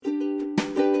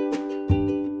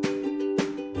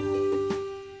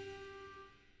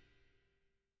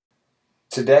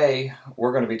Today,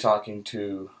 we're going to be talking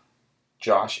to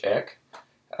Josh Eck.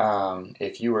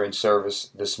 If you were in service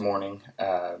this morning,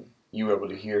 you were able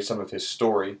to hear some of his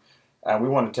story. We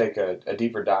want to take a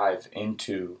deeper dive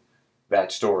into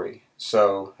that story.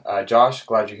 So, Josh,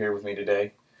 glad you're here with me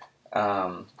today.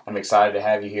 I'm excited to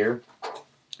have you here.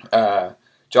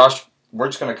 Josh, we're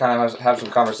just going to kind of have some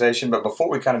conversation, but before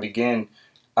we kind of begin,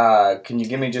 can you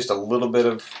give me just a little bit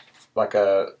of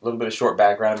short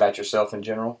background about yourself in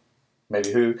general?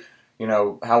 Maybe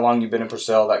how long you've been in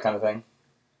Purcell, that kind of thing.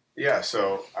 Yeah,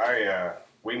 so I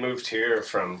we moved here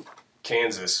from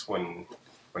Kansas when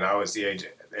I was the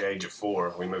age of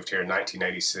 4. We moved here in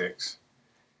 1986,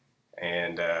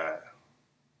 and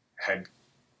had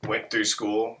went through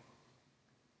school,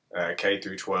 K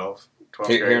through 12, 12th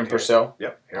Here in grade here. Purcell?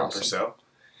 Yep, here in Awesome. Purcell,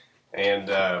 and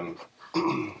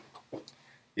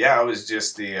yeah, I was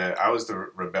the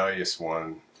rebellious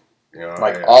one.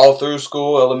 Like all through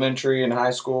school, elementary and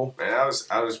high school? Man,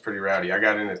 I was pretty rowdy. I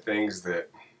got into things that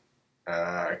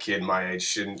a kid my age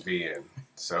shouldn't be in.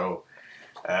 So,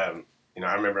 I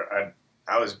remember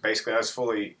I was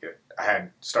fully, I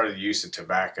had started the use of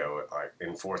tobacco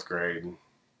in 4th grade.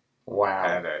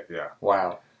 Wow. Yeah.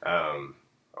 Wow. Um,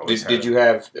 Did you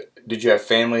have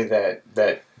family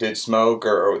that did smoke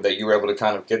or that you were able to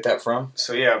kind of get that from?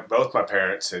 So yeah, both my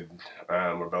parents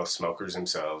were both smokers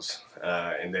themselves,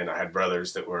 and then I had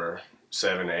brothers that were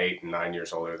 7, 8, and 9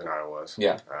 years older than I was.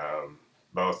 Yeah.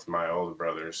 Both my older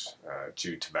brothers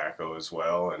chewed tobacco as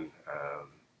well, and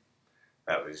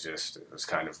it was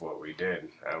kind of what we did.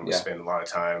 We spent a lot of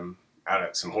time out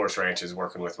at some horse ranches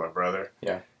working with my brother.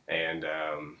 Yeah. And,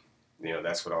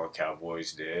 that's what all the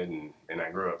cowboys did. And I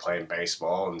grew up playing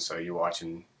baseball. And so you're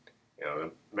watching,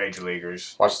 the major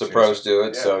leaguers. Watch the pros do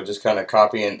it. Yeah. So just kind of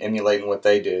copying, emulating what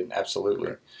they did.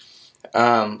 Absolutely.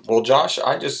 Well, Josh,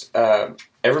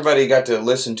 everybody got to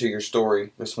listen to your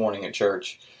story this morning at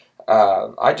church.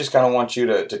 I just kind of want you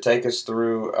to take us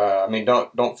through.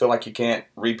 Don't feel like you can't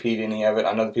repeat any of it.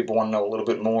 I know that people want to know a little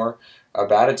bit more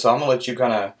about it, so I'm gonna let you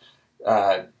kind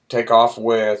of take off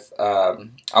with.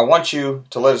 I want you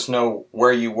to let us know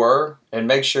where you were, and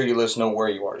make sure you let us know where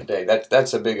you are today.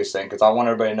 That's the biggest thing, because I want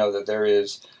everybody to know that there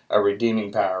is a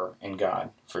redeeming power in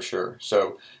God for sure.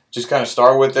 So just kind of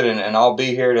start with it, and I'll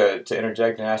be here to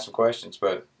interject and ask some questions.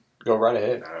 But go right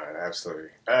ahead. All right,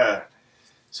 absolutely.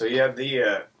 So yeah,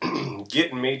 the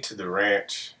getting me to the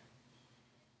ranch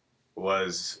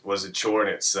was a chore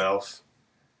in itself.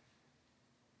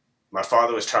 My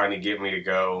father was trying to get me to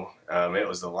go. It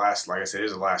was the last, like I said, it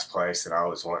was the last place that I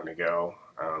was wanting to go.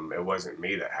 It wasn't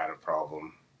me that had a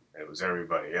problem. It was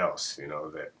everybody else,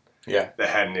 that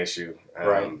had an issue.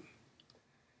 Right.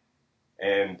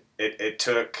 And it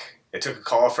took a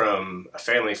call from a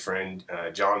family friend,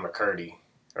 John McCurdy,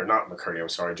 or not McCurdy, I'm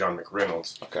sorry, John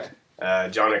McReynolds. Okay.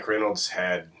 John McReynolds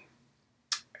had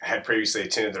previously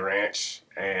attended the ranch,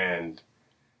 and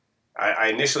I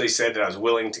initially said that I was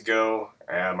willing to go.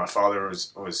 My father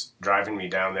was driving me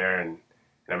down there, and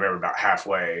I remember about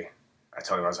halfway, I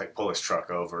told him, I was like, pull this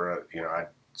truck over. I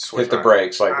hit the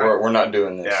brakes. Like we're not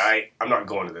doing this. Yeah, I'm not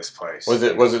going to this place. Was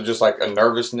it just like a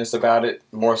nervousness about it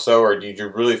more so, or did you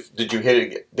hit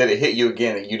it? Did it hit you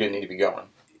again that you didn't need to be going?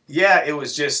 Yeah, it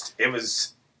was.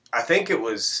 I think it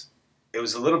was a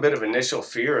little bit of initial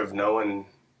fear of knowing.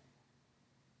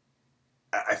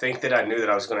 I think that I knew that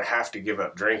I was going to have to give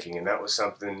up drinking, and that was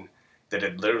something that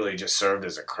had literally just served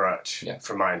as a crutch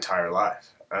for my entire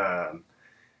life.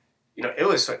 It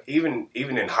was even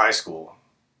in high school.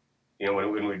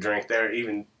 When we drank there,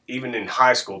 even in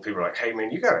high school, people were like, "Hey,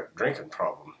 man, you got a drinking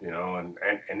problem,"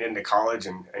 and into college,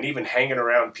 and even hanging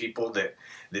around people that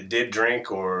did drink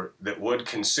or that would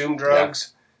consume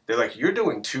drugs. They're like, "You're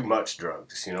doing too much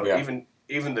drugs,"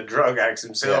 Even the drug addicts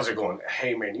themselves are going,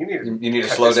 "Hey, man, you need to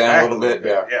slow down a little bit."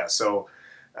 Yeah. So,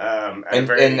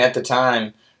 and at the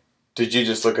time, did you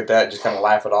just look at that and just kind of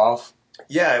laugh it off?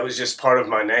 Yeah, it was just part of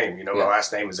my name. My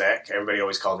last name is Eck. Everybody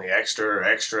always called me Extra or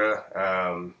Extra.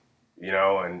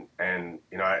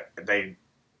 They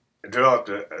developed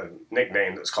a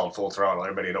nickname that's called Full Throttle.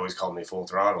 Everybody had always called me Full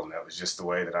Throttle, and that was just the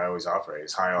way that I always operated.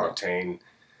 It's high octane.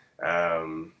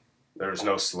 There was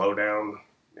no slowdown,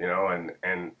 and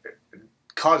it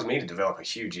caused me to develop a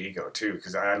huge ego too,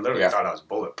 because I literally thought I was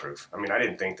bulletproof. I mean, I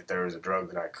didn't think that there was a drug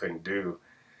that I couldn't do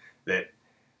that.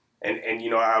 And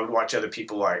I would watch other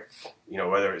people, like,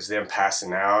 whether it's them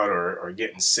passing out or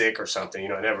getting sick or something,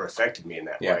 it never affected me in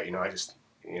that way. I just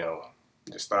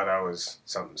thought I was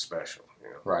something special.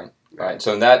 Right.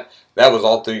 So that was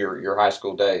all through your high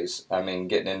school days. I mean,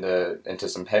 getting into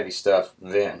some heavy stuff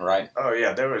then, right? Oh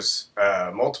yeah, there was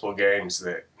multiple games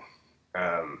that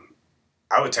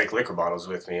I would take liquor bottles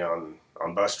with me on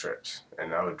on bus trips,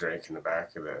 and I would drink in the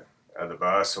back of the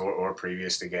bus or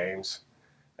previous to games.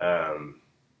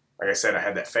 Like I said, I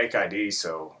had that fake ID,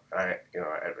 so at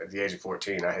the age of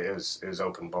 14, it was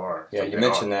open bar. Yeah, From you then on.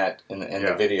 mentioned that in the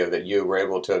Yeah, video that you were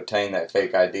able to obtain that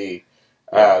fake ID.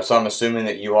 yeah. So I'm assuming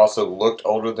that you also looked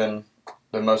older than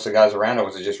most of the guys around, or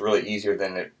was it just really easier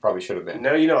than it probably should have been?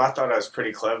 No, I thought I was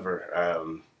pretty clever. I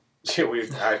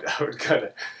would kind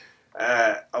of.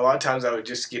 A lot of times I would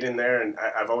just get in there, and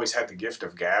I've always had the gift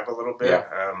of gab a little bit. Yeah.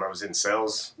 I was in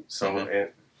sales, so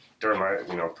during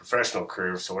my professional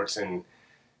career of sorts, and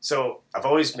so I've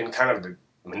always been kind of to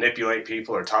manipulate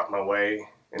people or talk my way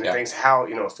into Yeah. things. How a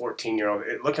 14-year-old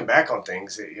looking back on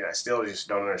things, I still just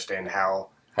don't understand how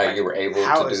You were able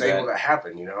how to it do was that. able to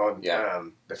happen. Yeah.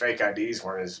 The fake IDs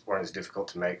weren't as difficult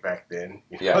to make back then.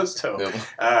 Yeah. So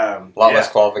A lot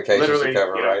less qualifications to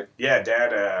cover, right? Yeah,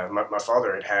 Dad. My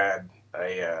father had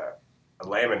a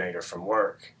laminator from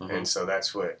work, and so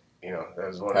that's what that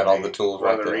was Had all the tools one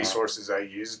right of the there. resources I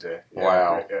used to.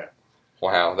 Wow. Yeah.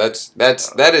 Wow,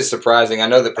 that is surprising. I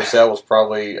know that Purcell was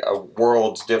probably a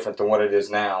worlds different than what it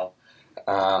is now,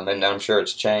 and I'm sure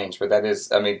it's changed. But that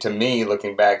is, I mean, to me,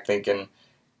 looking back, thinking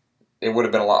it would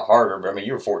have been a lot harder. But I mean,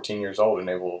 you were 14 years old and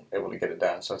able to get it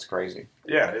done, so it's crazy.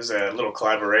 Yeah, it was a little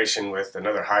collaboration with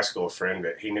another high school friend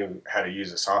that he knew how to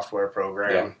use a software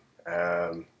program.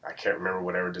 I can't remember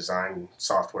whatever design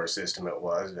software system it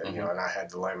was, but and I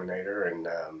had the laminator,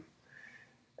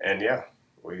 and yeah,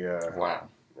 we Wow.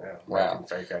 yeah, Wow.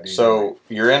 fake IDs. So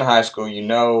you're in high school. You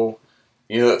know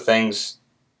that things.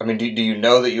 I mean, do you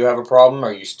know that you have a problem, or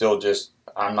are you still just?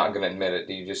 I'm not going to admit it.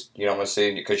 Do you just you don't want to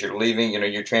say it because you're leaving?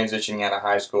 You're transitioning out of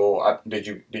high school. Did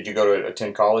you go to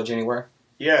attend college anywhere?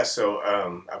 Yeah, so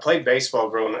I played baseball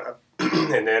growing up,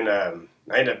 and then I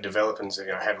ended up developing.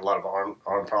 I had a lot of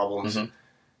arm problems.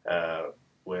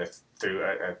 With through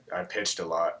I pitched a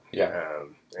lot. Yeah.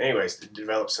 Anyways,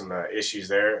 developed some issues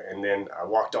there, and then I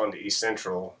walked on to East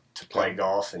Central to play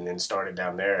golf, and then started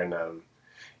down there, and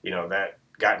that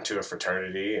got into a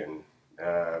fraternity, and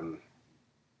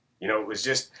it was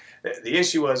just the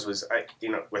issue was I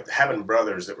with having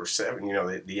brothers that were 7,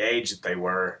 the age that they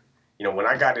were, when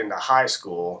I got into high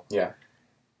school, Yeah.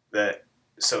 that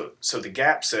so the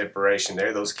gap separation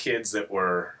there, those kids that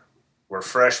were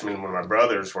freshmen when my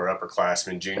brothers were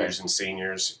upperclassmen, juniors and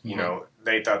seniors.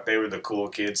 They thought they were the cool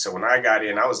kids. So when I got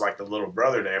in, I was like the little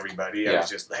brother to everybody. I was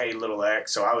just, hey, little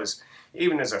X. So I was,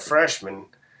 even as a freshman,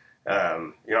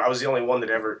 I was the only one that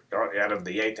ever, out of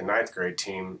the 8th and 9th grade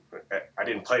team, I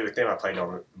didn't play with them. I played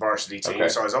on the varsity team. Okay.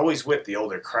 So I was always with the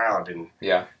older crowd. And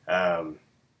Yeah.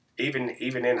 Even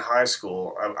in high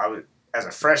school, I was, as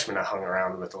a freshman, I hung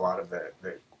around with a lot of the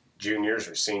juniors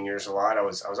or seniors a lot. I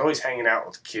was always hanging out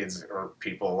with kids or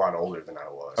people a lot older than I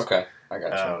was. Okay, I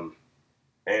got you.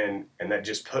 And that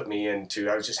just put me into,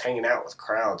 I was just hanging out with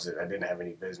crowds that I didn't have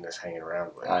any business hanging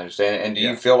around with. I understand. And do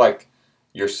you feel like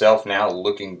yourself now,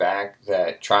 looking back,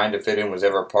 that trying to fit in was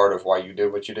ever a part of why you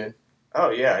did what you did? Oh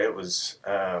yeah, it was.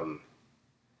 I'd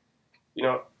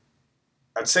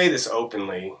say this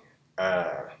openly.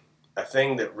 A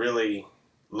thing that really,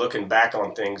 looking back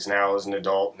on things now as an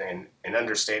adult and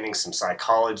understanding some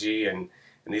psychology, and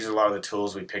these are a lot of the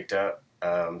tools we picked up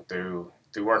through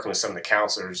working with some of the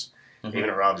counselors, even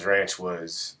at Rob's Ranch,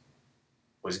 was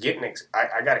getting.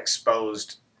 I got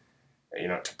exposed,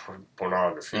 to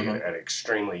pornography at an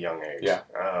extremely young age. Yeah.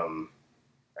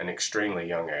 An extremely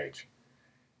young age,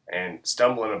 and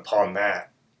stumbling upon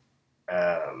that.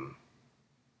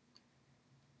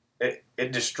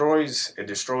 It destroys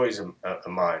a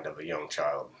mind of a young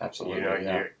child. Absolutely.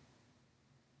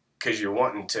 Because you're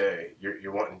wanting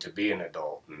to be an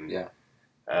adult,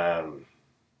 and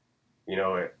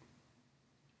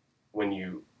when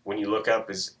you look up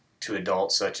to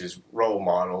adults such as role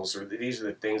models, or these are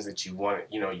the things that you want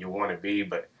to be,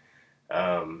 but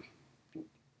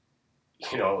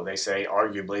they say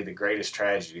arguably the greatest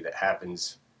tragedy that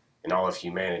happens in all of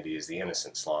humanity is the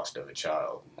innocence lost of a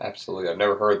child. Absolutely. I've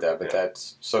never heard that, but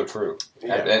that's so true.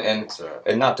 Yeah,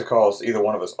 and not to call either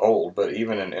one of us old, but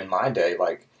even in my day,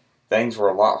 like, things were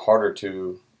a lot harder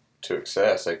to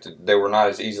access. Like, they were not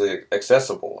as easily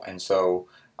accessible. And so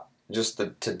just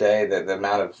today, the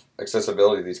amount of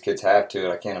accessibility these kids have to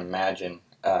it, I can't imagine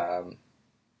having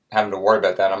to worry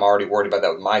about that. I'm already worried about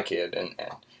that with my kid, and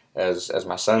as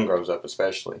my son grows up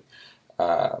especially.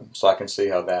 So I can see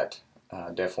how that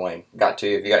definitely got to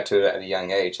you. If you got to it at a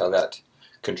young age, how that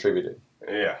contributed.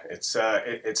 Yeah, it's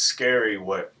scary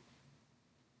what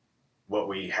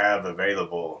we have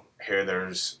available here.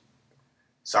 There's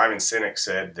Simon Sinek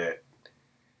said that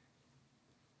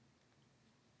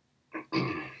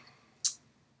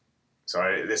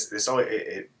So this always,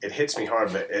 it hits me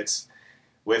hard, but it's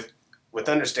with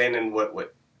understanding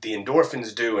what the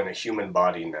endorphins do in a human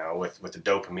body now with the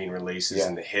dopamine releases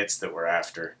and the hits that we're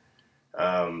after.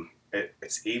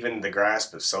 It's even the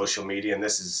grasp of social media, and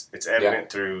it's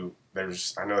evident through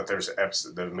I know that there's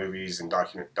episodes, the movies and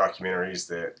documentaries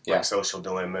that like Social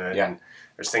Dilemma and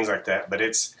there's things like that, but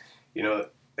it's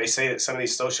they say that some of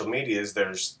these social medias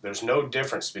there's no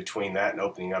difference between that and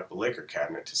opening up a liquor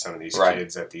cabinet to some of these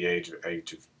kids at the age of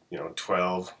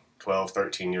 12,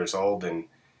 13 years old, and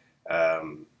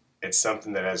it's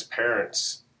something that as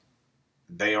parents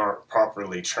they aren't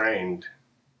properly trained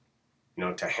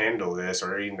to handle this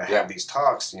or even to have these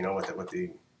talks with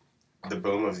the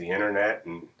boom of the internet,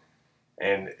 and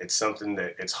it's something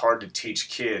that it's hard to teach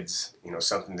kids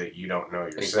something that you don't know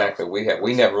yourself. Exactly.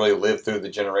 We never really lived through the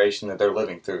generation that they're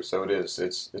living through, so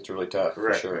it's really tough.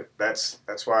 Correct. For sure. That's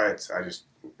why it's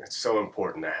so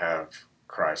important to have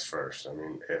Christ first. I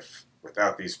mean, if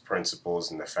without these principles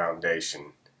and the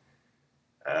foundation,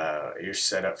 you're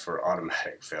set up for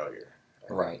automatic failure.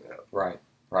 Right.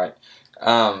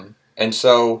 And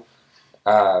so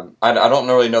I don't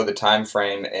really know the time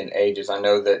frame and ages. I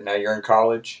know that now you're in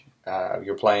college.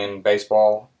 You're playing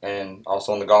baseball and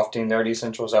also on the golf team there at East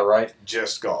Central. Is that right?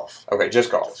 Just golf. Okay, just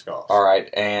golf. Just golf. All right.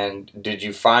 And did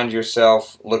you find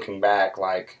yourself looking back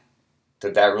like,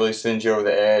 did that really send you over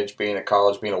the edge? Being at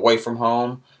college, being away from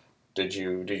home, did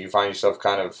you find yourself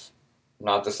kind of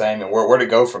not the same? And where'd it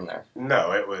go from there?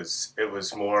 No, it was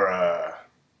more.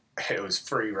 It was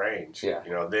free range. Yeah.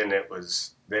 Then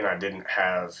I didn't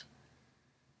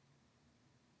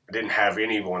have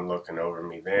anyone looking over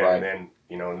me then. Right. And then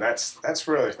and that's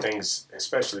really things,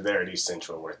 especially there at East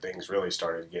Central, where things really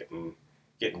started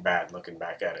getting bad. Looking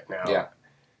back at it now. Yeah.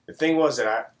 The thing was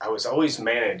that I was always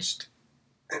managed.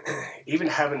 Even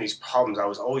having these problems, I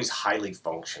was always highly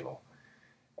functional,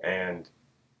 and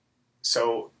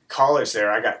so college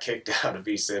there, I got kicked out of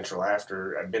East Central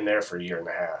after I'd been there for a year and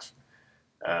a half.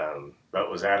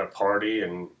 But was at a party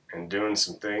and doing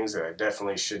some things that I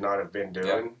definitely should not have been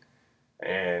doing,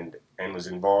 and was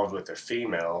involved with a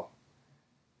female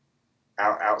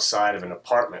outside of an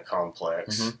apartment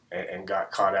complex, and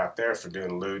got caught out there for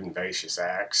doing lewd and vicious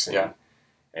acts,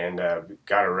 and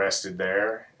got arrested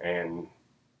there, and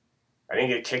I didn't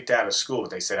get kicked out of school,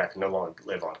 but they said I could no longer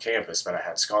live on campus, but I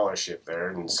had scholarship there,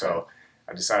 and so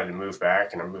I decided to move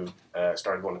back, and I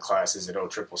started going to classes at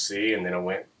OCCC, and then I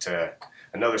went to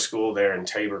another school there in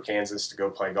Tabor, Kansas, to go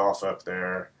play golf up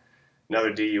there.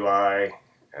 Another DUI,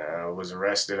 was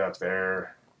arrested up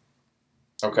there.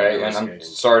 Okay, and I'm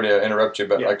sorry to interrupt you,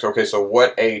 but so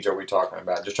what age are we talking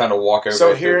about? Just trying to walk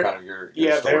everybody through kind of your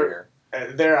story here.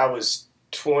 There I was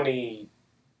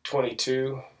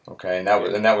 22. Okay, and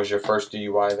that was your first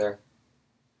DUI there?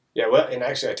 Yeah, well, and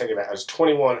actually I take it back. I was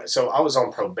 21, so I was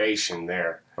on probation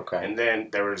there. Okay. And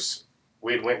then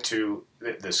we had went to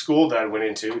the school that I went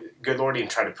into. Good Lord, he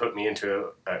tried to put me into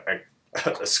a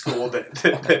school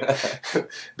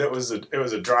that was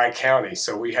a dry county,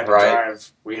 so we had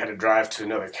to drive to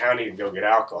another county to go get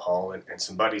alcohol, and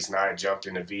some buddies and I jumped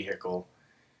in a vehicle,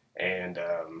 and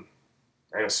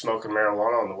I was smoking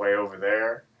marijuana on the way over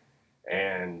there,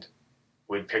 and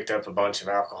we'd picked up a bunch of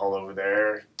alcohol over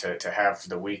there to have for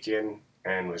the weekend,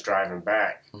 and was driving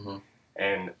back,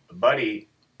 and a buddy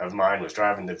of mine was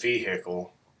driving the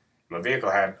vehicle. My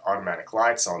vehicle had automatic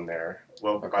lights on there.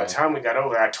 Well, by the time we got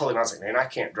over there, I told him, I was like, man, I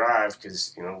can't drive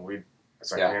because,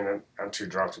 man, I'm too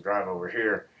drunk to drive over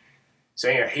here. So,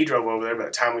 anyway, he drove over there. By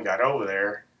the time we got over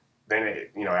there, then,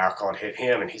 alcohol hit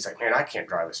him, and he's like, man, I can't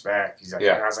drive us back. He's like,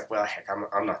 and I was like, well, heck,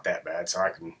 I'm not that bad, so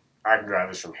I can drive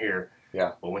us from here.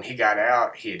 Yeah. Well, when he got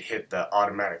out, he had hit the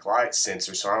automatic light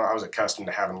sensor, so I was accustomed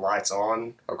to having lights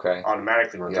on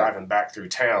automatically. We're driving back through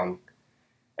town.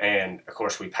 And, of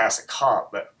course, we pass a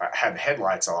cop, but I had the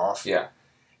headlights off. Yeah.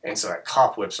 And so that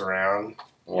cop whips around,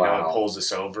 and pulls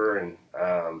us over. And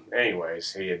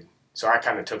anyways, so I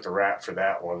kind of took the rap for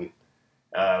that one.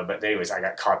 But anyways, I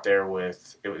got caught there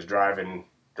it was driving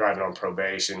on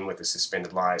probation with a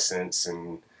suspended license.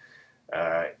 And,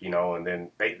 and then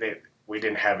we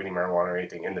didn't have any marijuana or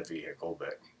anything in the vehicle.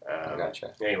 But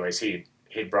gotcha. Anyways, he'd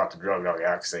brought the drug dog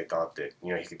out because they thought that,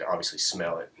 he could obviously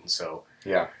smell it. And so...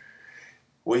 Yeah.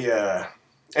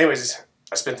 Anyways,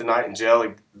 I spent the night in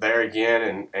jail there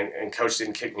again, and coach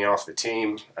didn't kick me off the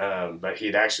team, but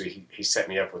he set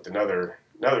me up with another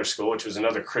another school, which was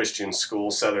another Christian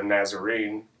school, Southern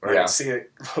Nazarene, where I Yeah. could see that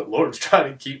the Lord's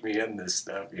trying to keep me in this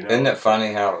stuff, you know. Isn't it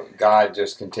funny how God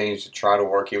just continues to try to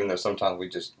work, even though sometimes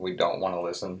we don't want to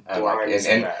listen. And Blinds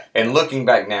and that. and looking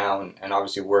back now, and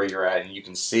obviously where you're at, and you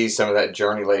can see some of that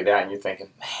journey laid out, and you're thinking,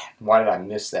 man, why did I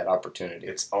miss that opportunity?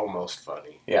 It's almost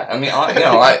funny. Yeah, I mean,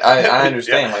 I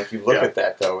understand. Yeah. Like you look Yeah. at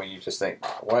that though, and you just think,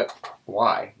 what,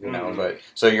 why, you know? Mhm. But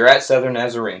so you're at Southern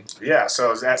Nazarene. Yeah, so I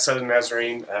was at Southern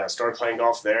Nazarene, started playing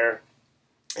golf there,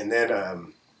 and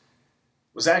then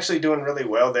was actually doing really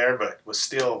well there, but was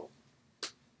still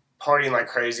partying like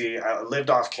crazy. I lived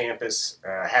off campus,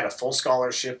 had a full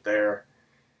scholarship there.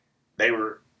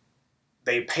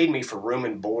 They paid me for room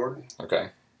and board, Okay.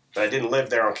 but I didn't live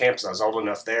there on campus. I was old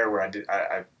enough there where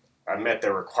I met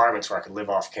their requirements where I could live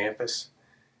off campus,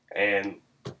 and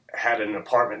had an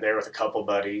apartment there with a couple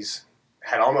buddies.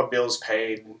 Had all my bills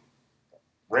paid.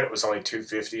 Rent was only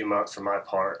 $250 a month for my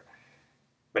part,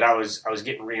 but I was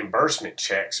getting reimbursement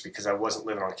checks because I wasn't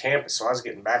living on campus, so I was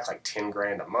getting back like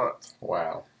 $10,000 a month.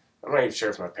 Wow. I'm not even sure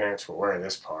if my parents were aware of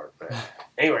this part, but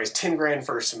anyways, $10,000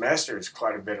 for a semester is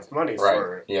quite a bit of money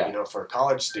for for a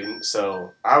college student.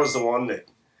 So I was the one that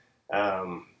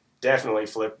definitely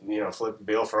flipped the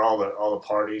bill for all the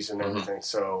parties and everything. Mm-hmm.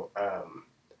 So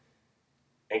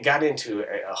and got into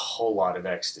a whole lot of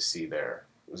ecstasy there.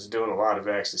 Was doing a lot of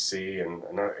ecstasy and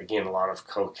again a lot of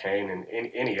cocaine and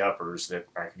any uppers that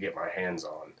I could get my hands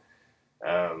on.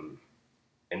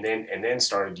 And then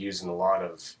started using a lot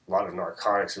of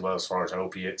narcotics as well, as far as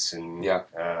opiates and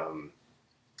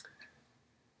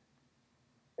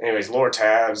anyways,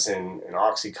 Lortabs and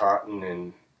Oxycontin,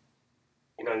 and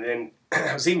and then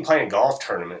I was even playing golf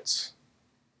tournaments.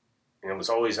 Was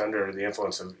always under the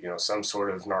influence of some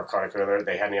sort of narcotic or other.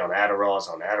 They had me on Adderall, I was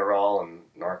on Adderall and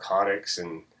narcotics,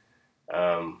 and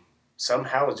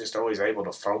somehow I was just always able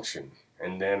to function.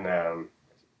 And then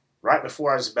right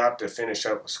before I was about to finish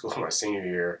up with school my senior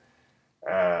year,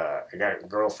 I got a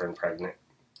girlfriend pregnant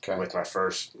with my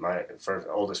first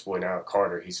oldest boy now,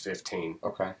 Carter. He's 15.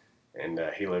 Okay. And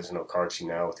he lives in Okarche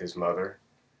now with his mother.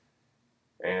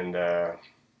 And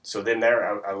so then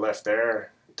I left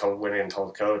there, went in and told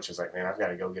the coach, I was like, man, I've got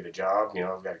to go get a job.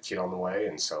 I've got a kid on the way.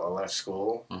 And so I left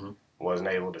school, wasn't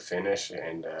able to finish,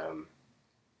 and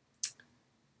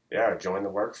I joined the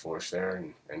workforce there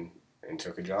and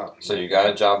took a job. So you got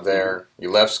a job there. You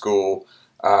left school.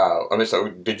 So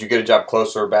did you get a job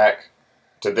closer back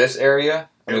to this area?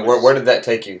 I mean, where did that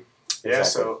take you? Yeah,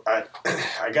 exactly? So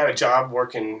I got a job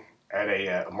working at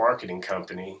a marketing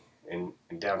company in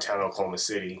downtown Oklahoma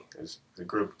City.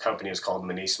 The company was called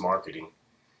Manise Marketing,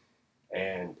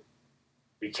 and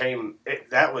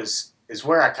that was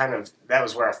where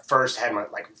I first had my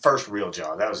first real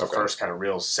job. That was the first kind of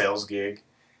real sales gig,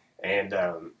 and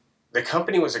the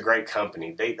company was a great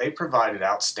company. They provided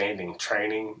outstanding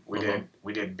training. We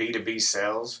did B2B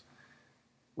sales.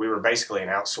 We were basically an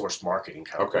outsourced marketing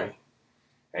company. Okay.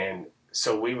 And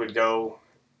so we would go,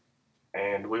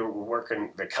 and we were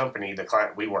working, the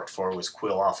client we worked for was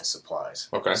Quill Office Supplies.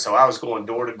 Okay. So I was going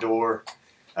door to door,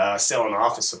 selling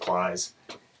office supplies.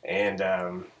 And,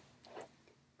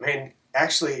 man,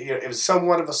 actually, it was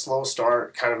somewhat of a slow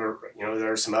start, kind of there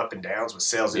were some up and downs with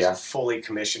sales. It was fully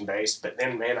commission based. But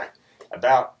then, man,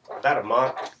 about a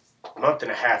month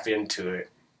and a half into it,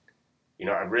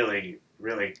 I really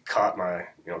caught my,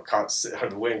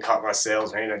 the wind caught my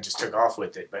sails, man. I just took off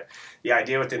with it. But the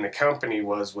idea within the company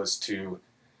was to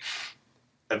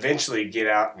eventually get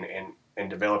out and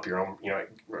develop your own,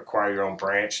 acquire your own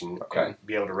branch and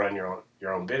be able to run your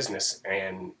own business.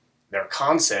 And their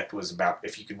concept was about,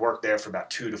 if you could work there for about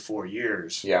 2 to 4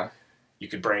 years, you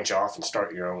could branch off and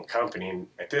start your own company. And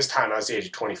at this time, I was the age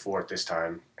of 24 at this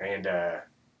time, and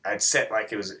I'd set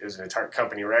it was an entire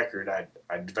company record.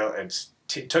 I developed.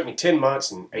 It took me 10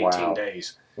 months and 18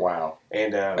 days. Wow.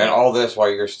 And all this while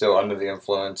you're still under the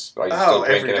influence, while you're still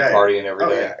drinking and partying every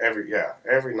day.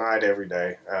 Every night, every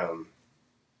day.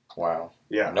 Wow.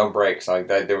 Yeah. No breaks like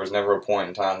that. There was never a point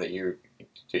in time that you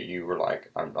were like,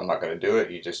 I'm not going to do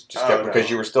it. You just kept, because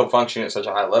you were still functioning at such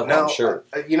a high level. No, I'm sure.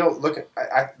 Look,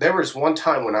 there was one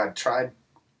time when I tried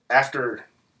after.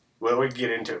 Well, we'd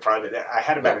get into it probably. But I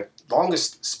had about the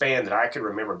longest span that I could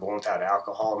remember going without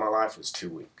alcohol in my life was 2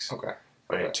 weeks. Okay.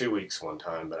 I had 2 weeks one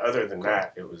time, but other than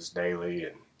that, it was daily.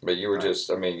 But you were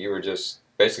you were just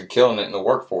basically killing it in the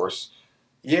workforce.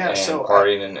 Yeah, and so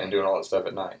partying and doing all that stuff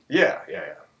at night. Yeah.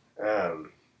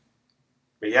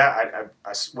 But yeah,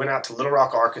 I went out to Little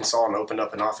Rock, Arkansas, and opened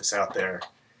up an office out there,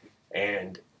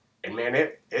 and man,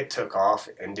 it took off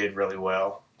and did really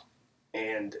well.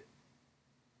 And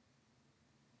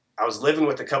I was living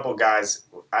with a couple of guys.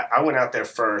 I went out there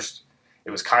first.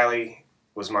 It was Kylie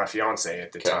was my fiance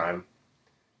at the Okay. time,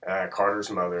 Carter's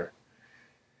mother.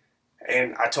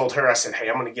 And I told her, I said, hey,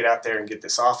 I'm going to get out there and get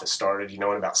this office started, in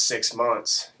about 6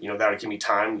 months. That'll give me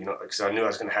time, because I knew I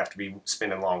was going to have to be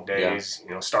spending long days,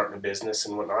 starting a business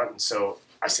and whatnot. And so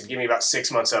I said, give me about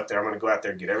 6 months up there. I'm going to go out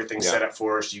there and get everything set up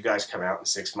for us. You guys come out in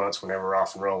 6 months whenever we're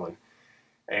off and rolling.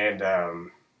 And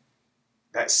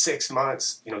that 6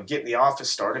 months, getting the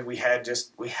office started, we had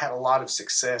a lot of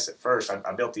success at first.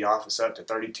 I built the office up to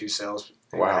 32 sales.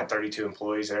 Wow. I had 32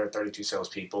 employees there, 32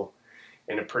 salespeople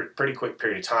in a pretty quick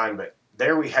period of time. But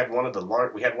there we had one of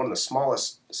the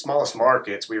smallest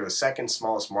markets. We were the second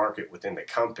smallest market within the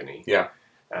company. Yeah.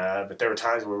 But there were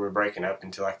times where we were breaking up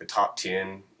into like the top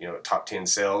 10, top 10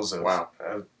 sales of,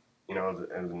 of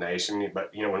the nation.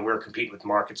 But when we were competing with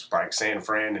markets like San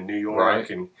Fran and New York,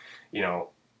 and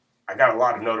I got a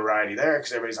lot of notoriety there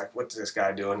because everybody's like, "What's this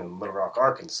guy doing in Little Rock,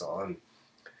 Arkansas?"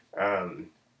 And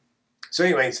so,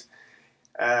 anyways,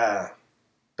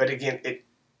 but again,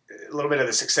 a little bit of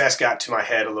the success got to my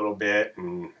head a little bit,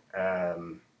 and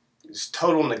it was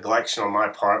total neglection on my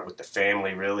part with the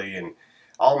family, really, and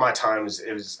all my time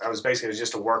I was basically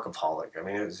just a workaholic. I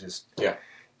mean, it was just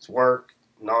it's work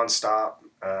nonstop,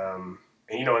 and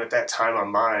at that time,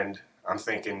 in my mind, I'm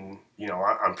thinking,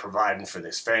 I'm providing for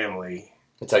this family.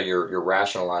 That's how you're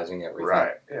rationalizing everything.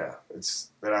 Right, yeah. It's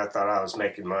that I thought I was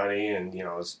making money, and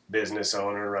I was a business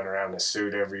owner, running around in a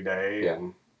suit every day,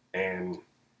 and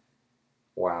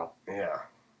wow, yeah,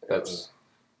 it's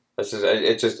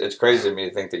crazy to me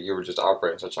to think that you were just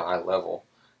operating at such a high level,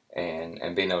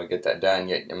 and being able to get that done.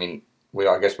 Yet, I mean,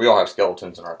 I guess we all have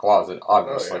skeletons in our closet,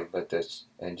 obviously, but that's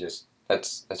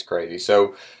crazy.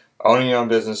 So, owning your own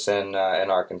business in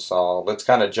Arkansas. Let's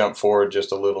kind of jump forward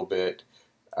just a little bit.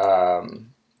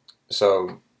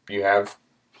 So you have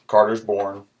Carter's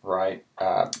born, right?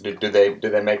 Do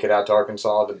they make it out to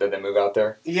Arkansas? Did they move out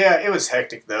there? Yeah, it was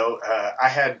hectic though. I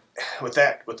had with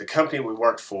the company we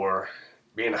worked for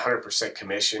being 100%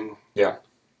 commission. Yeah.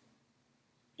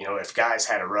 If guys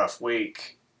had a rough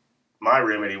week, my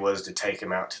remedy was to take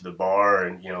them out to the bar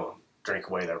and drink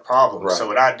away their problems. Right. So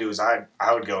what I'd do is I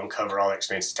would go and cover all the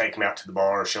expenses, take them out to the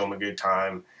bar, show them a good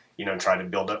time, and try to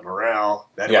build up morale.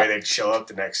 That way they'd show up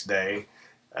the next day.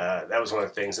 That was one of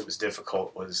the things that was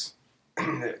difficult was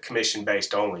commission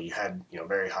based only. You had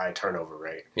very high turnover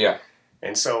rate. Yeah.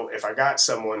 And so if I got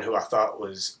someone who I thought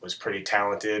was pretty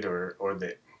talented or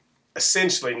that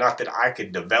essentially not that I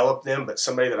could develop them, but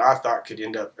somebody that I thought could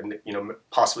end up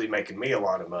possibly making me a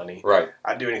lot of money. Right.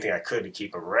 I'd do anything I could to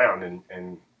keep them around.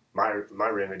 And my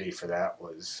remedy for that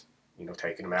was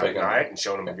taking them out at night and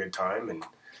showing them a good time and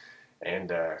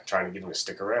trying to get them to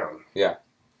stick around. Yeah.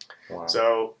 Wow.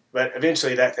 So, but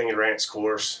eventually that thing had ran its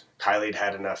course. Kylie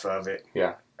had enough of it.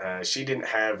 Yeah. She didn't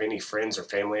have any friends or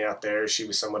family out there. She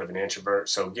was somewhat of an introvert.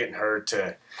 So getting her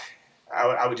to,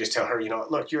 I would just tell her,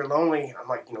 look, you're lonely. I'm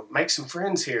like, make some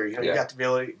friends here. You got the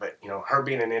ability. But, her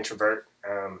being an introvert,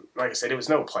 like I said, it was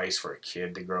no place for a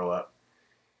kid to grow up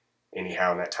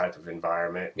anyhow in that type of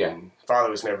environment. Yeah. And father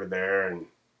was never there. And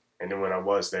then when I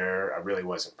was there, I really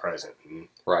wasn't present. And,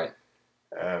 right.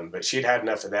 But she'd had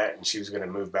enough of that, and she was going to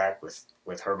move back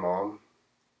with her mom.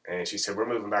 And she said, we're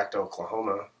moving back to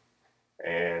Oklahoma.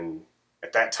 And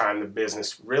at that time, the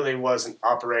business really wasn't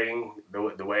operating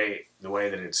the way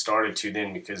that it started to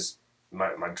then because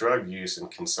my drug use and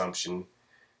consumption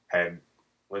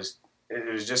was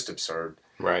just absurd.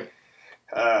 Right.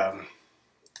 And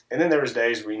then there was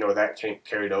days where, that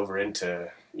carried over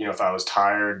into, if I was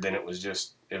tired, then it was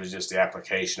just the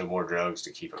application of more drugs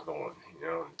to keep it going,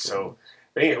 And so,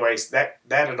 but anyways, that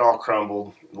had all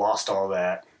crumbled, lost all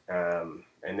that.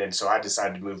 And then so I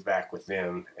decided to move back with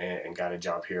them and got a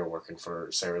job here working for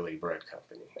Sara Lee Bread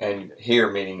Company. And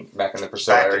here meaning back in the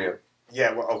Purcell area?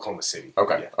 Oklahoma City.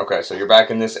 Okay. Yeah. Okay, so you're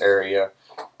back in this area.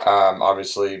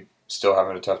 Obviously still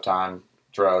having a tough time,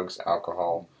 drugs,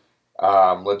 alcohol.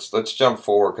 Let's jump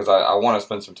forward because I want to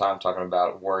spend some time talking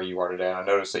about where you are today. And I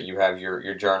noticed that you have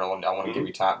your journal, and I want to give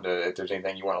you time to, if there's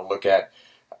anything you want to look at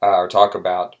or talk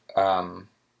about.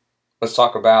 Let's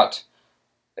talk about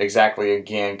exactly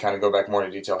again, kind of go back more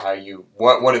into detail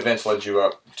what events led you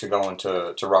up to going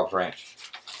to Rob's Ranch.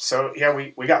 So yeah,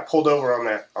 we got pulled over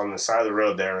on the side of the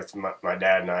road there with my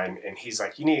dad and I, and he's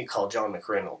like, you need to call John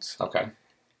McReynolds. Okay.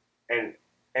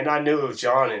 And I knew of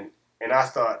John, and I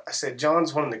said,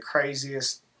 John's one of the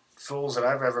craziest fools that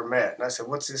I've ever met. And I said,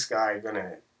 what's this guy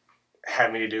gonna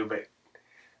have me to do? But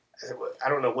I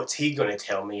don't know what's he gonna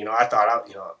tell me. I thought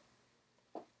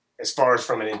as far as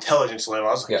from an intelligence level,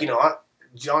 I was like,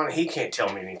 John, he can't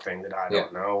tell me anything that I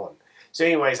don't know. And so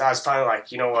anyways, I was finally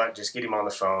like, you know what, just get him on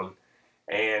the phone.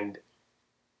 And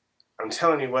I'm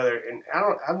telling you, and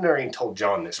I've never even told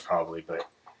John this probably, but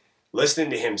listening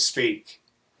to him speak,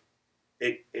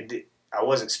 I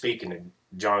wasn't speaking to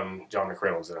John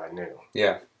McReynolds that I knew.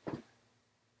 Yeah.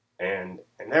 And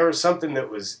there was something that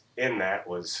was in that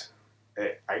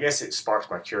I guess it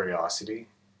sparked my curiosity.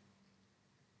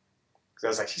 Because I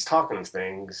was like, he's talking of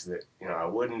things that, I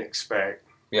wouldn't expect.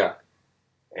 Yeah.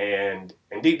 And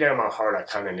deep down in my heart, I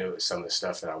kind of knew it was some of the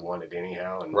stuff that I wanted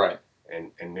anyhow. And, right.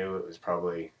 And knew it was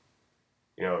probably,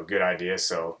 a good idea.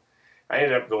 So I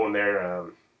ended up going there.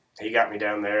 He got me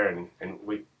down there, and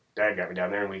Dad got me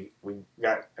down there, and we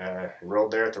got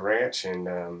enrolled there at the ranch.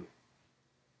 And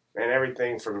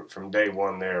everything from day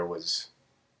one there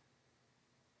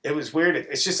it was weird.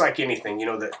 It's just like anything,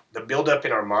 the buildup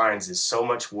in our minds is so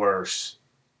much worse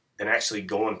than actually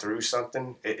going through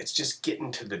something. It's just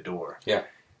getting to the door. Yeah.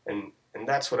 And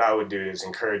that's what I would do, is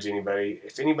encourage anybody.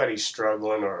 If anybody's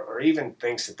struggling or even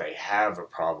thinks that they have a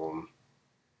problem,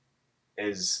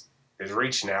 is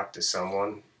reaching out to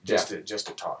someone just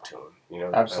to talk to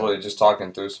them. Absolutely. Just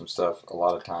talking through some stuff a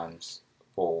lot of times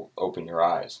will open your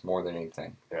eyes more than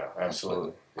anything. Yeah,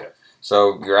 absolutely. Yeah.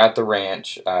 So you're at the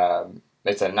ranch.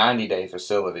 It's a 90-day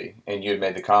facility, and you had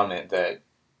made the comment that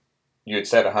you had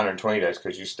said 120 days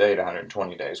because you stayed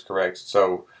 120 days, correct?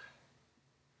 So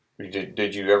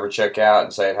did you ever check out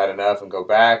and say it had enough and go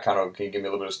back? Can you give me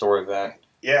a little bit of story of that?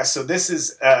 Yeah, so this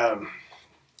is,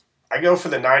 I go for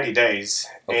the 90 days,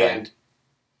 and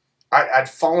I'd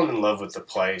fallen in love with the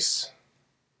place.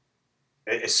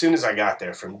 As soon as I got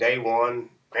there, from day one,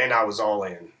 man, I was all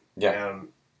in. Yeah.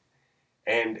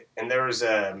 And there was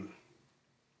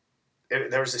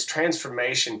this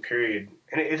transformation period,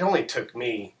 and it only took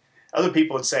me. Other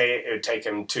people would say it would take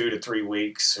them 2 to 3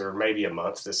 weeks or maybe a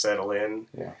month to settle in.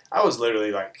 Yeah. I was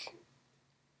literally like,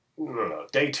 I don't know,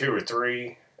 day 2 or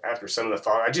 3 after some of the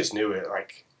thought. I just knew it.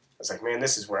 Like, I was like, man,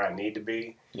 this is where I need to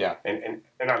be. Yeah. And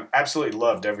I absolutely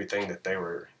loved everything that they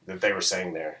were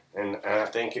saying there. And I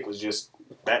think it was just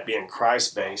that being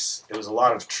Christ based. It was a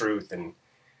lot of truth, and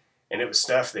it was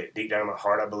stuff that deep down in my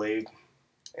heart I believed,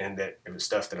 and that it was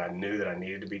stuff that I knew that I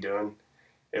needed to be doing.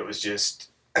 It was just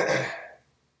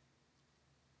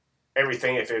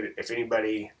everything. If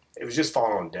anybody, it was just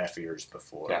falling on deaf ears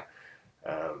before. Yeah.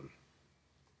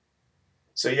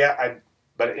 So yeah,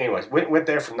 but anyways, went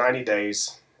there for 90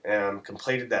 days,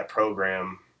 completed that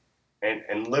program,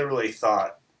 and literally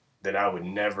thought that I would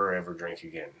never ever drink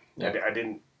again. Yeah. I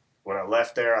didn't. When I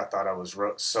left there, I thought I was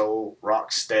so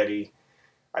rock steady.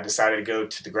 I decided to go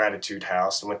to the Gratitude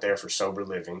House and went there for sober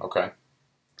living. Okay.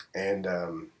 And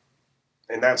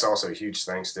that's also a huge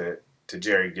thanks to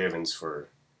Jerry Givens for.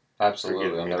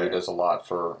 Absolutely. I know he does a lot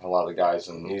for a lot of the guys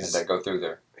and that go through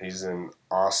there. He's an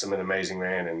awesome and amazing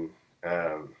man.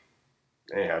 And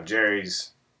anyhow,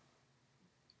 Jerry's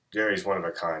one of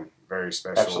a kind, very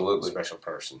special, Absolutely. Special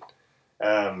person.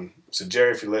 So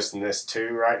Jerry, if you're listening to this too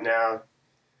right now,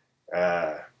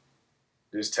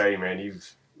 just tell you, man,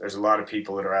 there's a lot of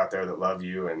people that are out there that love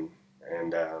you, and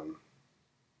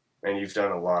you've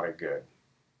done a lot of good.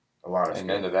 A lot of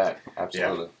Amen good. to that.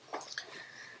 Absolutely.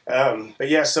 Yeah. But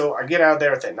yeah, so I get out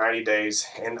there at that 90 days,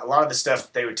 and a lot of the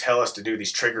stuff they would tell us to do,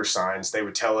 these trigger signs, they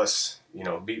would tell us,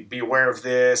 be aware of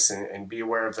this and be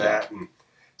aware of that. Yeah. And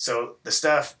so the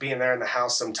stuff being there in the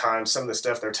house, sometimes some of the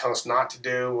stuff they're telling us not to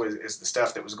do is the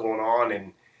stuff that was going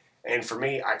on. And for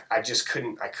me, I just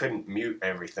couldn't mute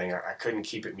everything. I couldn't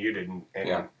keep it muted,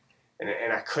 and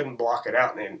I couldn't block it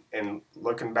out. And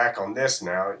looking back on this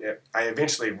now, I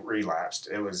eventually relapsed.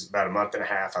 It was about a month and a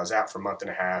half. I was out for a month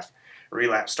and a half.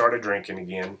 Relapsed, started drinking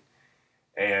again.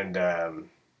 And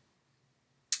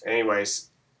anyways,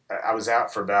 I was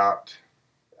out for about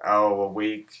a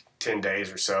week, 10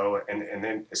 days or so. And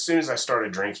then as soon as I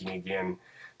started drinking again,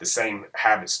 the same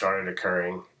habits started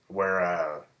occurring where,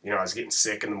 I was getting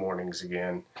sick in the mornings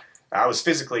again. I was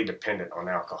physically dependent on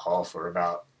alcohol for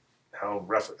about,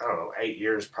 roughly, 8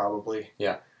 years probably.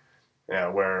 Yeah. Yeah,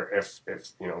 where if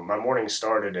my morning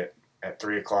started at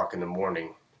 3 o'clock in the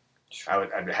morning,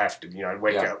 I'd have to, I'd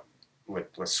wake up with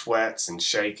sweats and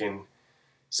shaking.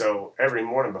 So every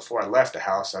morning before I left the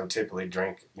house, I would typically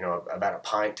drink, about a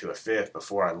pint to a fifth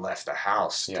before I left the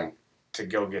house to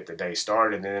go get the day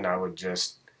started. And then I would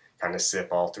just kind of sip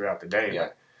all throughout the day. Yeah.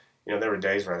 But, there were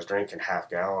days where I was drinking half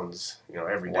gallons,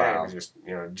 every day. Wow. It was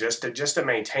just to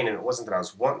maintain it. It wasn't that I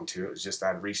was wanting to. It was just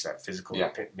that I'd reached that physical,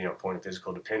 point of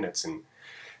physical dependence. And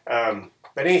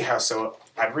but anyhow, so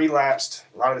I'd relapsed.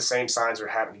 A lot of the same signs were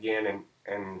happening again,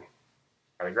 and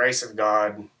by the grace of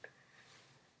God,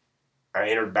 I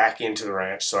entered back into the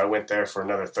ranch. So I went there for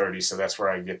another 30. So that's where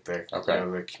I get the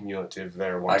the cumulative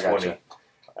there, 120. I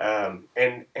gotcha.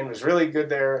 And it was really good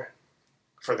there.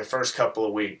 for the first couple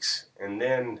of weeks, and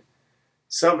then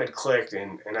something had clicked,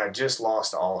 and I just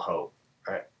lost all hope.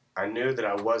 I knew that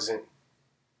I wasn't.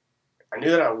 I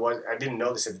knew that I was. I didn't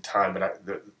know this at the time,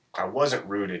 but I wasn't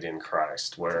rooted in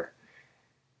Christ. Where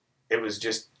it was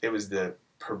the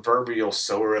proverbial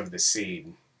sower of the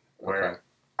seed, where Okay.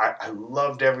 I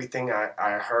loved everything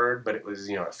I heard, but it was,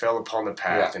 it fell upon the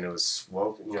path, and it was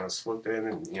swooped in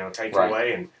and, taken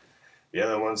away, and the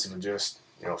other ones were just,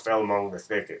 fell among the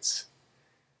thickets.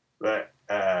 But,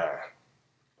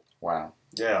 wow.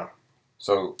 yeah.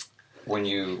 So when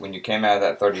you came out of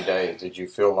that 30 days, did you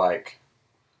feel like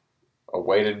a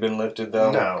weight had been lifted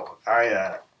though? No,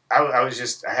 I was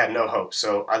just, I had no hope.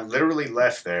 So I literally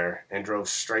left there and drove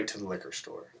straight to the liquor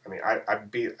store. I mean, I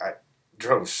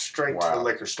drove straight to the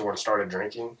liquor store and started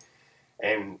drinking.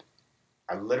 And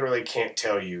I literally can't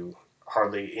tell you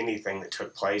hardly anything that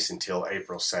took place until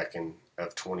April 2nd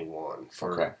of 21.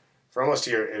 For almost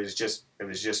a year, it was just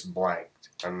blanked.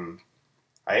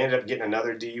 I ended up getting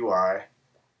another DUI.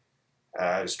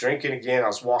 I was drinking again. I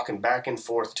was walking back and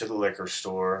forth to the liquor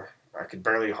store. I could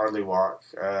hardly walk.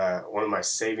 One of my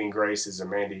saving graces,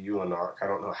 Amanda Ulinock, I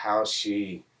don't know how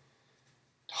she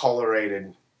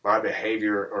tolerated my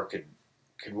behavior or could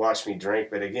watch me drink,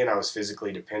 but again, I was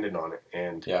physically dependent on it.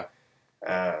 And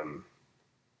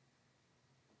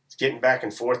getting back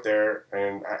and forth there,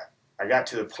 and I got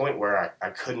to the point where I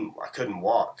couldn't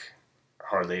walk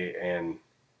hardly, and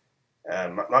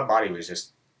my body was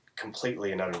just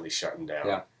completely and utterly shutting down.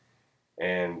 Yeah.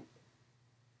 And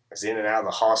I was in and out of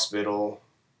the hospital.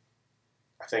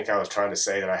 I think I was trying to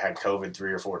say that I had COVID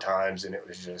 3 or 4 times, and it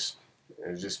was just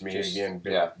me again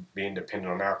being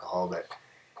dependent on alcohol. But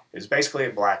it was basically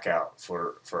a blackout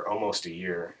for almost a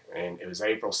year, and it was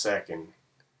April 2nd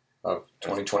of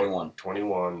 2021.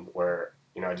 21, where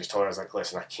I just told her, I was like,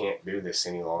 listen, I can't do this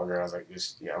any longer. I was like,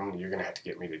 you're gonna have to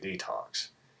get me to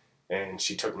detox. And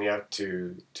she took me up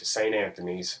to St.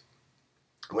 Anthony's.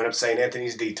 Went up to St.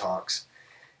 Anthony's detox,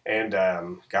 and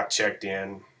got checked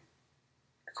in.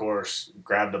 Of course,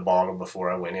 grabbed a bottle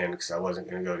before I went in because I wasn't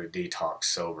going to go to detox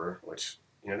sober, which,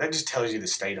 that just tells you the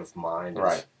state of mind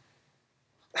of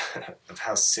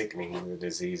how sickening the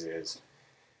disease is.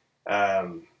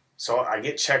 So I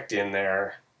get checked in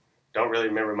there. Don't really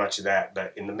remember much of that,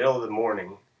 but in the middle of the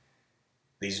morning,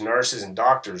 these nurses and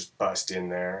doctors bust in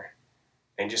there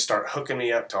and just start hooking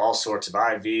me up to all sorts of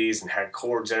IVs and had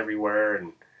cords everywhere.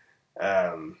 And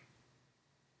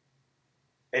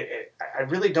I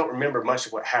really don't remember much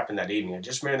of what happened that evening. I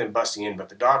just remember them busting in. But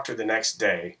the doctor the next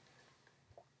day,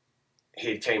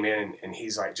 he came in and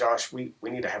he's like, Josh, we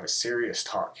need to have a serious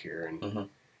talk here. And,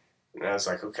 and I was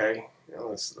like, okay,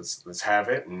 let's have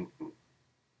it. And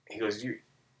he goes,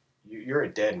 you're a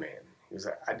dead man. He was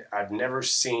like, I've never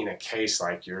seen a case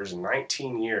like yours in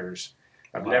 19 years.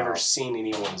 I've never seen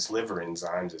anyone's liver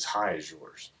enzymes as high as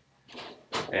yours.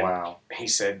 And he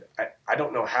said, I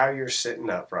don't know how you're sitting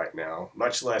up right now,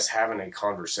 much less having a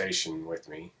conversation with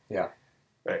me. Yeah.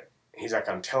 But he's like,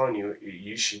 I'm telling you,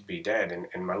 you should be dead.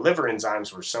 And my liver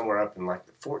enzymes were somewhere up in like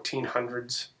the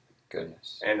 1400s.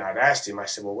 Goodness. And I'd asked him, I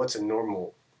said, well, what's a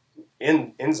normal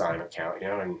enzyme account?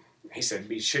 And he said,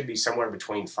 it should be somewhere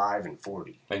between 5 and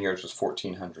 40. And yours was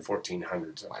 1400.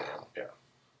 1400s. Wow. Yeah.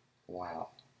 Wow.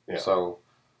 Yeah. So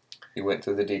you went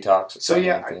through the detox. So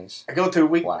yeah, I go through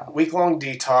a week-long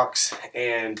detox,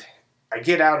 and I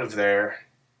get out of there,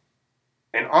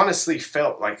 and honestly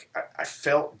felt like I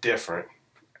felt different.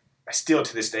 I still,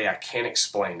 to this day, I can't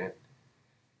explain it.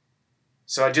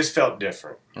 So I just felt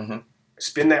different. Mm-hmm.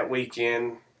 Spend that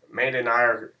weekend. Amanda and I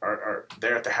are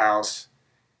there at the house,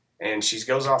 and she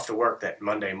goes off to work that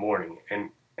Monday morning,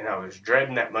 and I was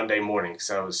dreading that Monday morning because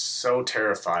I was so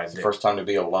terrified. The first time to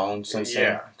be alone since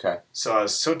then? Okay. So I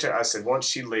was I said, once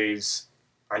she leaves,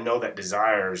 I know that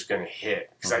desire is going to hit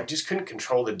because I just couldn't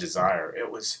control the desire.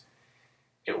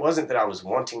 It wasn't that I was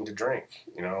wanting to drink,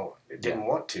 it didn't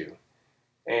want to.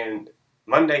 And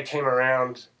Monday came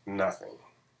around, nothing.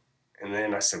 And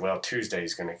then I said, well,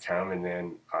 Tuesday's going to come, and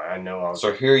then I know I was...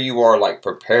 So here you are, like,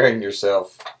 preparing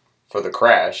yourself for the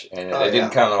crash, and it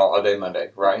didn't come all day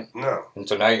Monday, right? No. And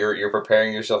so now you're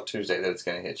preparing yourself Tuesday that it's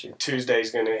going to hit you.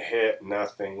 Tuesday's going to hit,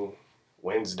 nothing.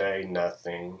 Wednesday,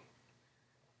 nothing.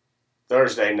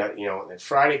 Thursday, nothing. And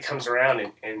Friday comes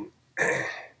around, and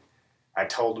I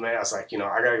told him, I was like, I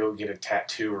got to go get a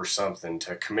tattoo or something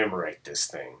to commemorate this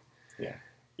thing. Yeah.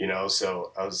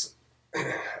 So I was...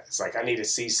 It's like, I need to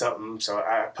see something. So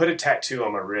I put a tattoo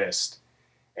on my wrist,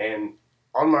 and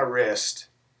on my wrist,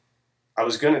 I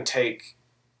was going to take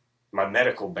my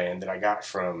medical band that I got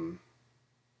from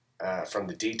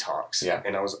the detox, yeah,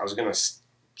 and I was going to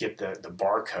get the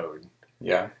barcode,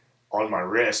 yeah, on my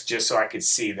wrist just so I could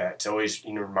see that, to always,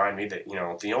 remind me that,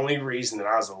 the only reason that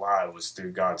I was alive was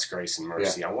through God's grace and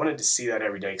mercy. I wanted to see that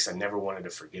every day because I never wanted to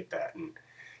forget that. And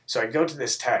so I go to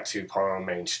this tattoo parlor on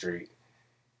Main Street,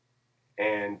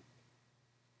 and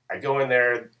I go in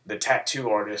there. The tattoo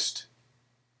artist,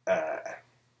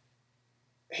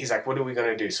 he's like, "What are we going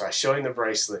to do?" So I show him the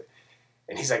bracelet,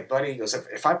 and he's like, "Buddy," he goes,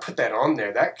 if I put that on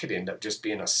there, that could end up just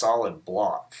being a solid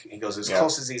block. He goes, as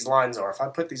close as these lines are, if I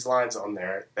put these lines on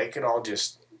there, they could all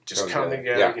just come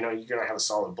together. Yeah. You're going to have a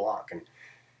solid block.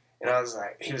 And I was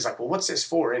like, he was like, "Well, what's this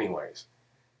for anyways?"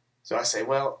 So I say,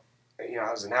 "Well,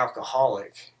 I was an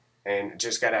alcoholic and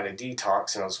just got out of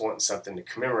detox, and I was wanting something to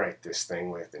commemorate this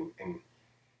thing with." And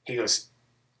he goes,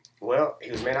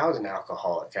 "Man, I was an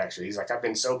alcoholic, actually." He's like, "I've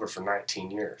been sober for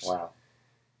 19 years. Wow.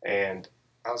 And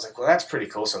I was like, "Well, that's pretty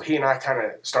cool." So he and I kind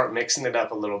of start mixing it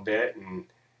up a little bit,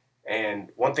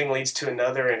 and one thing leads to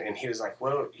another. And he was like,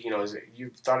 "Well,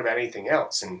 you thought about anything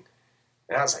else?" And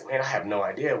I was like, "Man, I have no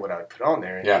idea what I would put on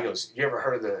there." And he goes, "You ever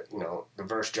heard of the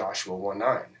verse Joshua 1:9?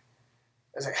 I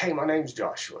was like, "Hey, my name's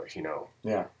Joshua,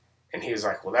 Yeah. And he was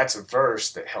like, "Well, that's a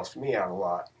verse that helped me out a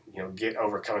lot, get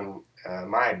overcoming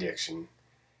my addiction."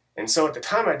 And so at the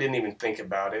time, I didn't even think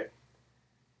about it.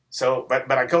 So, but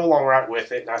I go along right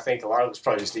with it, and I think a lot of it was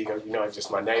probably just ego.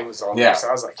 Just my name was on there, so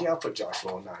I was like, "Yeah, I'll put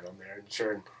Joshua 1:9 on there," and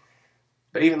sure.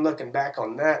 But even looking back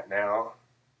on that now,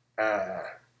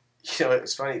 it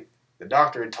was funny. The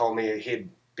doctor had told me he had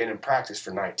been in practice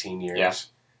for 19 years. Yeah.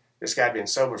 This guy had been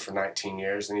sober for 19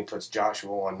 years, and he puts Joshua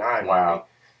 1:9 on me.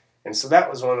 And so that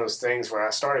was one of those things where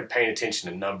I started paying attention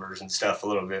to numbers and stuff a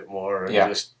little bit more. And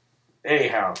just,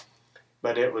 anyhow.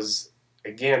 But it was,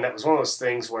 again, that was one of those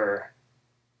things where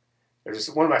there's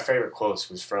one of my favorite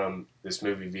quotes was from this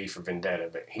movie V for Vendetta.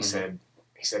 But he said,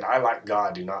 "I, like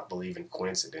God, do not believe in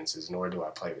coincidences, nor do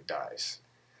I play with dice."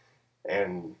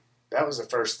 And that was the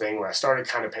first thing where I started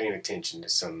kind of paying attention to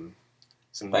some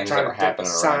things that were happening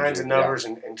around signs and numbers,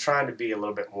 and trying to be a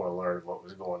little bit more alert of what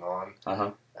was going on.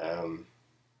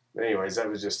 But anyways, that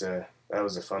was just a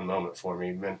fun moment for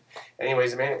me. But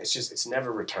anyways, man, it's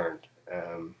never returned.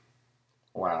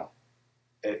 Wow.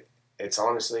 It's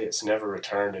honestly, it's never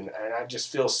returned, and I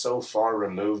just feel so far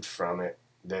removed from it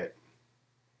that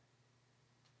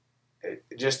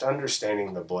just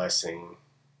understanding the blessing,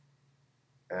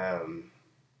 the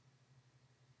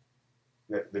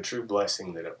true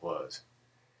blessing that it was.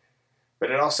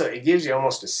 But it gives you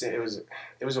almost it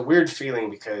was a weird feeling,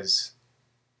 because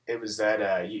it was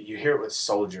that you hear it with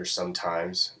soldiers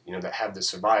sometimes, that have the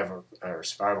survival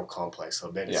complex a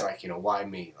little bit. It's like, why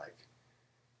me? Like,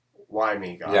 why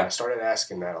me, God? Yeah. I started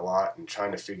asking that a lot and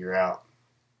trying to figure out,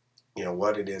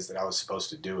 what it is that I was supposed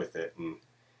to do with it.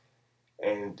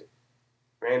 And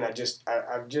man, I've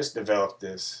just developed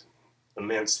this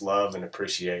immense love and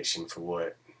appreciation for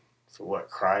what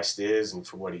Christ is and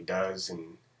for what He does,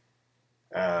 and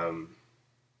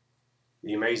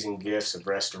the amazing gifts of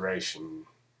restoration.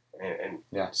 And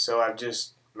so I've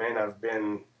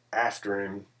been after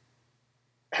Him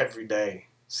every day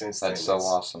since then. That's so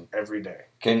awesome. Every day.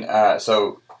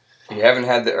 So you haven't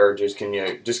had the urges. Can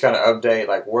you just kind of update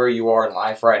like where you are in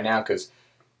life right now? Because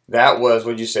that was,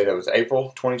 what did you say, that was April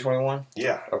 2021?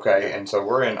 Yeah. Okay, yeah. And so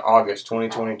we're in August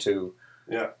 2022.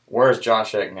 Yeah. Where's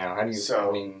Josh Eck now? How do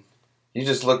you, you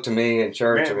just look to me in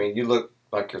church. Man. I mean, you look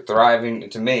like you're thriving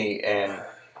to me, and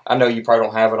I know you probably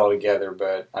don't have it all together,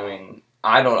 but I mean,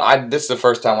 this is the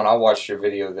first time when I watched your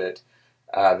video that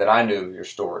I knew your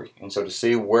story. And so to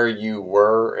see where you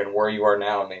were and where you are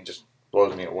now, I mean, just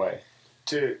blows me away.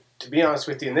 To be honest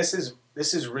with you, and this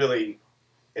is really,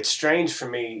 it's strange for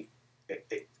me.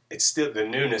 It's still, the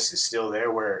newness is still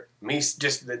there, where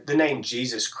just the name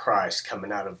Jesus Christ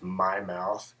coming out of my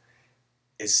mouth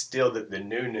is still, the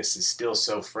newness is still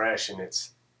so fresh, and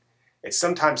it's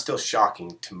sometimes still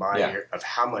shocking to my ear of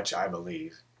how much I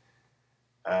believe,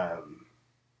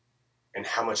 and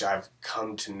how much I've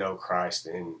come to know Christ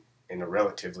in a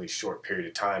relatively short period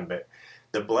of time. But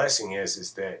the blessing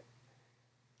is that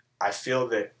I feel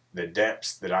that the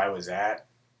depths that I was at,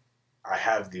 I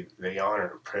have the honor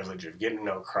and privilege of getting to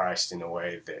know Christ in a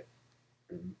way that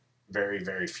very,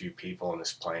 very few people on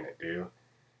this planet do.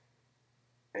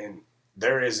 And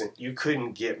you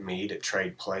couldn't get me to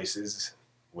trade places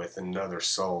with another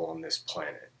soul on this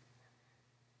planet.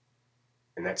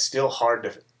 And that's still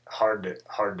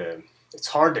it's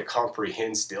hard to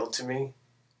comprehend still to me.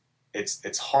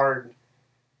 It's hard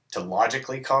to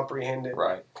logically comprehend it.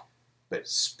 Right. But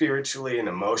spiritually and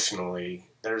emotionally,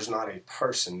 there's not a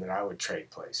person that I would trade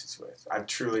places with. I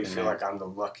truly feel like I'm the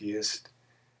luckiest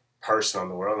person on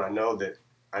the world. And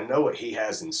I know what He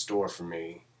has in store for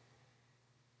me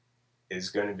is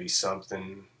going to be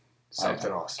something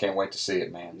something awesome. Can't wait to see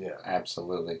it, man. Yeah.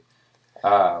 Absolutely.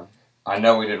 I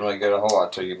know we didn't really get a whole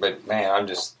lot to you, but man, I'm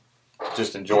just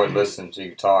enjoyed listening to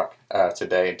you talk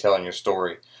today and telling your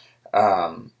story.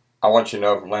 I want you to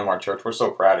know from Landmark Church, we're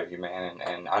so proud of you, man,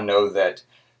 and I know that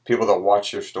people that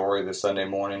watch your story this Sunday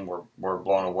morning were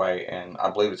blown away, and I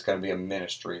believe it's going to be a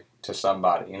ministry to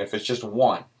somebody. And if it's just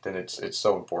one, then it's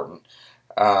so important.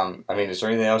 I mean, is there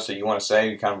anything else that you want to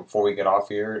say kind of before we get off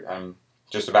here?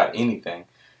 Just about anything.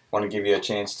 Want to give you a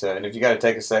chance to, and if you got to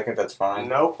take a second, that's fine.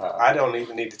 Nope, I don't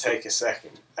even need to take a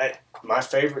second. My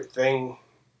favorite thing,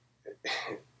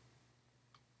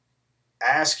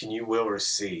 ask and you will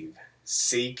receive.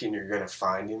 Seek and you're going to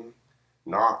find him.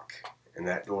 Knock and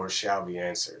that door shall be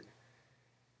answered.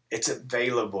 It's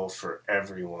available for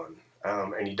everyone.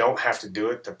 And you don't have to do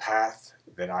it the path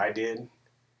that I did.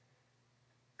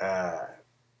 But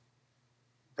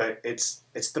it's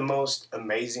the most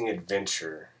amazing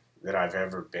adventure that I've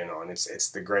ever been on.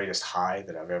 It's the greatest high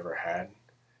that I've ever had.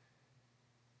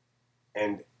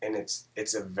 And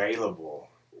it's available.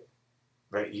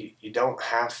 But you don't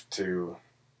have to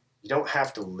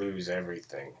lose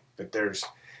everything. But there's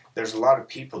a lot of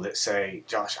people that say,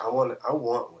 Josh, I want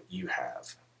what you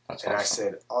have. That's and awesome. I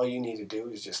said, all you need to do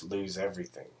is just lose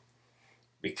everything.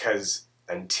 Because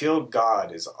until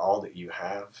God is all that you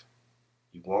have,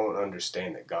 you won't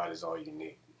understand that God is all you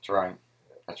need. That's right.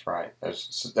 That's right.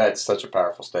 That's such a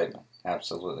powerful statement.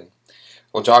 Absolutely.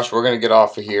 Well, Josh, we're going to get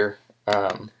off of here.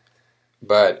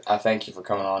 But I thank you for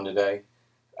coming on today.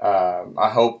 I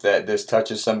hope that this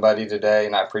touches somebody today,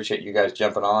 and I appreciate you guys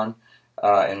jumping on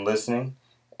and listening.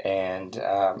 And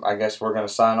I guess we're going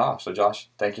to sign off. So, Josh,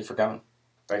 thank you for coming.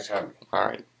 Thanks for having me. All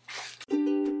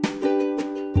right.